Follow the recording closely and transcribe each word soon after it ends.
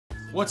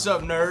What's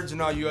up, nerds,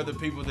 and all you other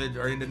people that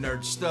are into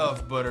nerd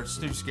stuff but are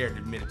too scared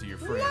to admit it to your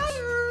friends?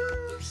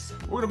 Liars.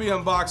 We're gonna be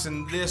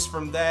unboxing this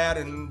from that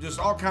and just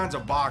all kinds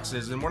of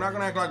boxes, and we're not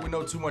gonna act like we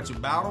know too much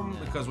about them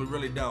because we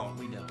really don't.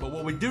 We don't. But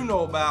what we do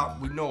know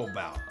about, we know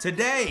about.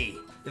 Today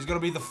is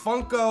gonna be the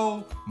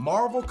Funko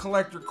Marvel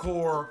Collector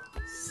Corps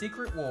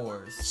Secret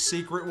Wars.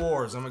 Secret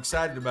Wars. I'm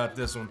excited about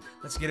this one.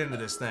 Let's get into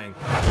this thing.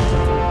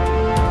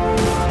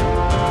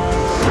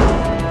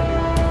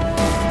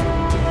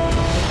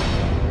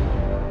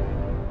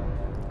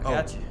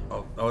 Got you.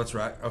 Oh, that's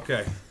right.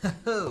 Okay.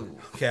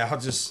 Okay, I'll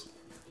just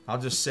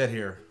sit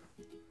here.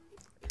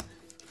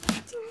 There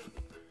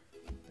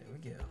we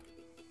go.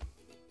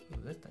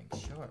 Ooh, that thing's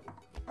sharp.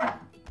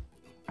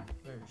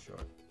 Very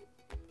sharp.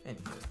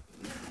 And good.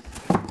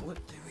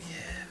 What do we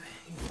have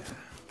here?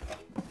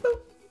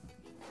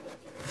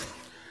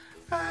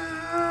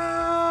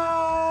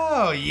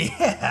 Oh,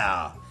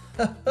 yeah.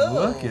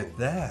 Look at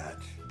that.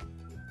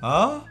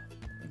 Huh?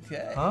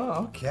 Okay.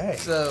 Oh, okay.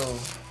 So,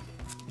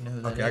 you know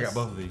who that is? Okay, I got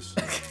both of these.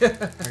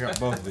 I got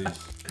both of these.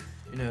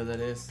 You know who that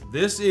is?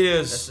 This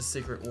is... That's the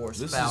Secret Wars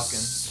this Falcon.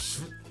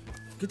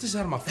 Get this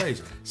out of my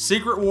face.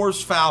 Secret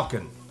Wars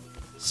Falcon.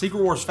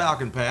 Secret Wars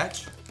Falcon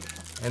patch.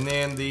 And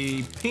then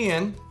the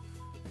pin,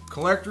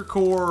 Collector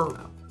Corps.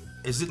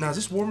 Is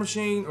this War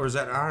Machine or is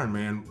that Iron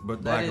Man,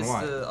 but black and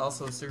white? That is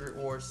also Secret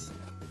Wars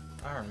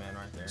Iron Man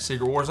right there.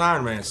 Secret Wars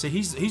Iron Man. See,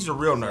 he's a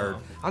real nerd.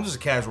 I'm just a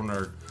casual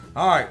nerd.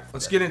 All right,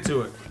 let's get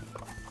into it.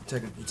 You're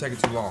taking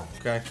too long,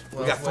 okay?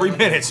 Well, we got 3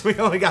 minutes. We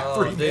only got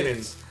 3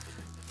 minutes.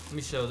 Let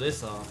me show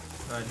this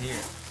off right here.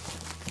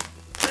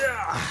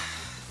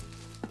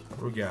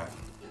 What we got?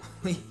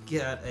 We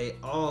got a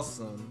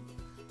awesome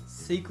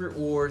Secret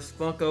Wars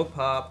Funko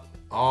Pop.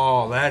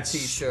 Oh, that's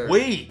T-shirt.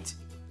 Sweet.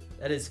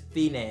 That is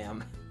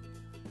Phenom.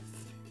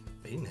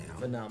 Phenom.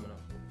 Phenomenal.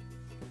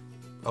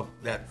 Oh,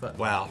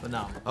 wow.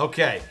 Phenomenal.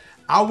 Okay,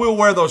 I will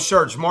wear those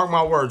shirts. Mark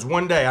my words.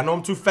 One day, I know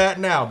I'm too fat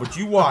now, but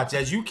you watch.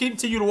 As you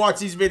continue to watch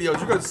these videos,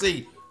 you're gonna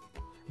see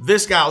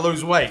this guy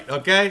lose weight.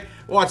 Okay,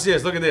 watch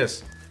this. Look at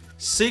this.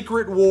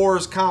 Secret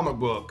Wars comic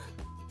book.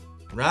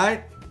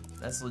 Right?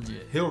 That's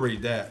legit. He'll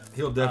read that.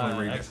 He'll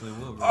definitely read it. Actually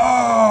will read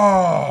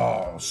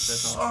Oh, That's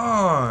son.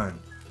 awesome.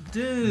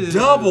 Dude.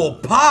 Double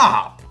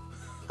pop.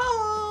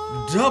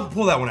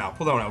 Pull that one out.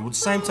 Pull that one out.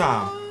 Same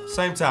time.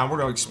 Same time. We're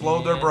gonna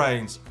explode their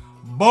brains.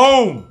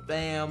 Boom.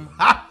 Bam.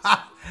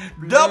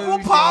 Double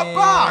pop Man.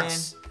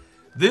 box.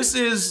 This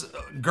is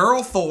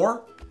Girl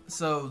Thor.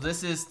 So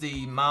this is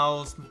the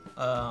Miles,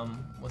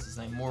 what's his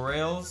name?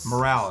 Morales.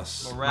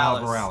 Miles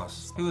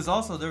Morales. Who was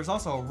also, there was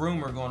also a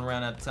rumor going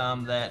around at the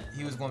time that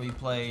he was going to be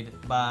played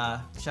by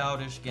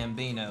Childish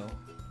Gambino.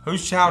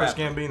 Who's Childish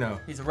Rapper. Gambino?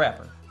 He's a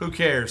rapper. Who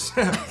cares?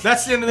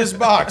 That's the end of this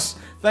box.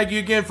 Thank you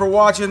again for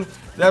watching.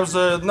 That was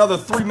another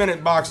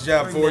 3-minute box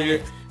job for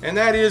you. And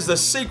that is the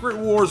Secret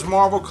Wars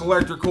Marvel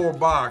Collector Corps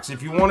box.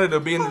 If you wanted to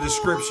be in the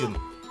description,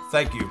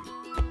 thank you.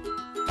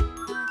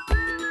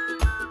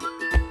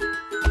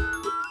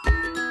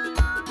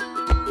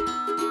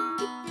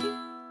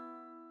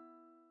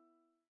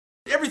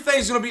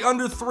 Everything's gonna be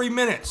under 3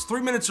 minutes.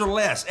 3 minutes or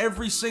less.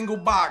 Every single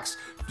box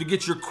to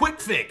get your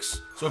quick fix.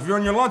 So if you're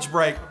on your lunch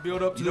break,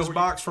 build up to this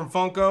box from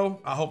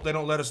Funko. I hope they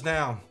don't let us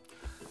down.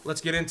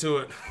 Let's get into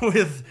it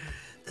with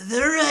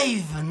the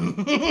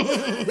Raven.